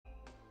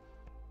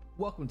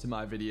Welcome to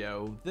my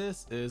video.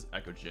 This is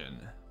Eckogen,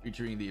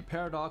 featuring the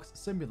Paradox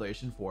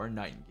Simulation for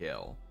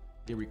Nightingale.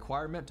 The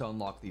requirement to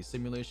unlock the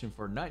simulation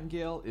for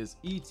Nightingale is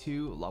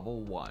E2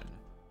 level 1.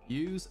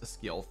 Use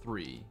skill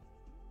 3.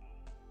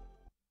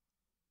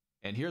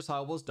 And here's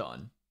how it was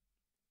done.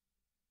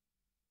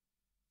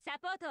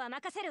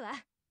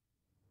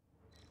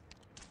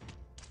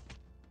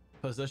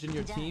 Position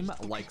your team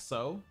like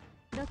so.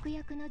 毒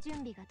薬の準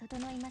備が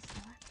整いました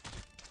わ。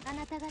あ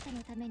なた方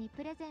のために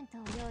プレゼント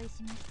を用意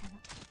しましたの。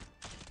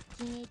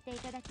気に入ってい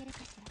ただけるか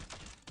し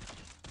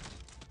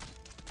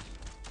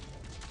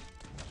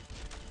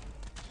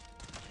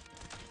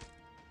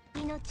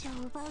ら。命を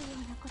奪うよ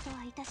うなこと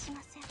はいたし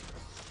ません。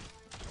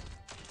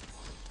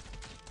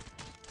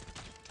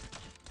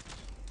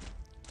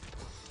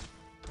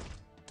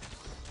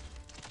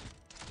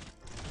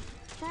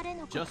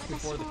Just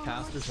before the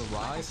casters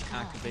arrive,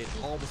 activate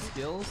all the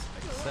skills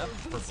except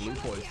for blue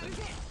poison.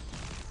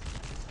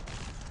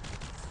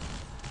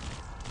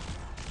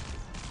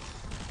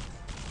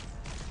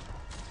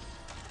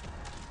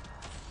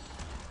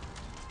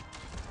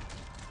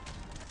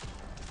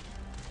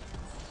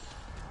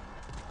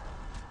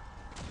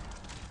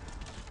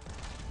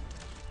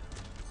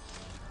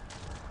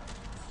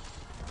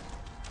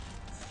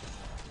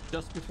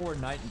 Just before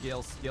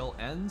Nightingale's skill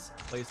ends,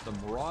 place the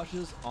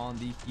mirages on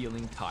the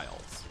healing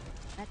tiles.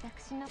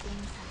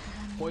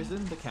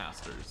 Poison the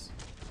casters.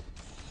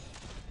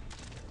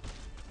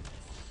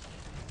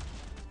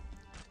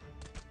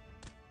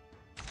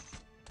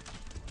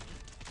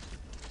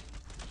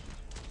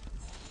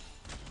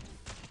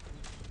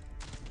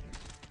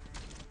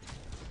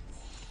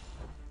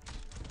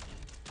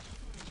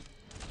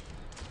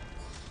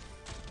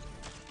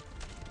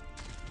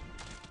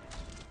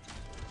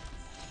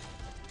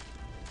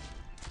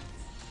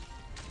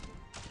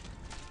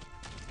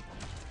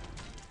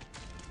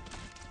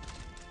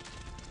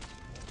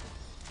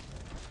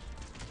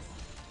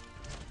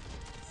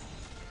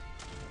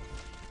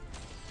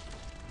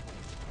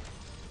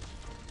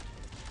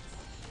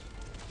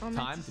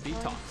 Time to be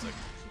toxic.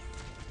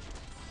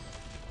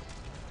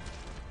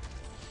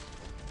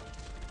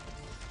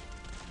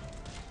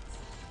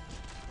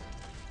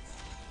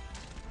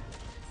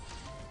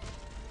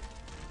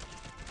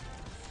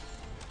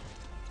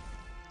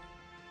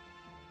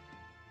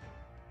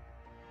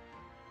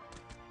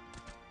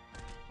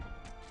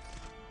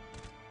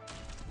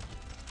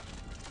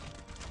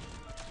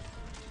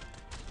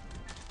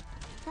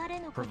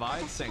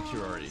 Provide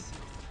sanctuary.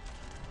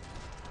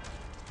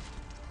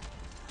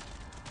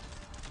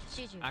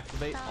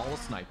 Activate all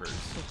snipers.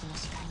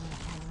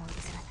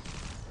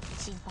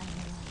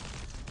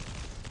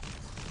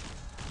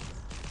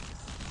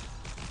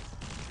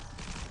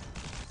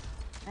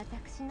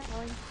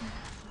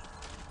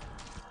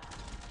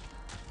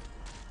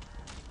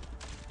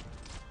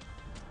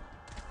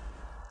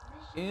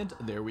 And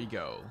there we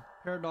go.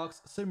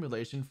 Paradox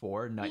Simulation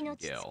for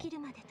Nightingale.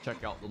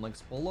 Check out the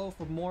links below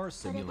for more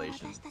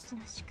simulations.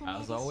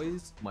 As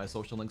always, my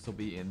social links will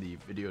be in the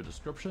video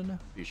description.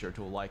 Be sure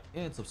to like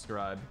and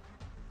subscribe.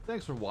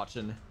 Thanks for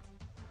watching.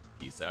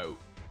 Peace out.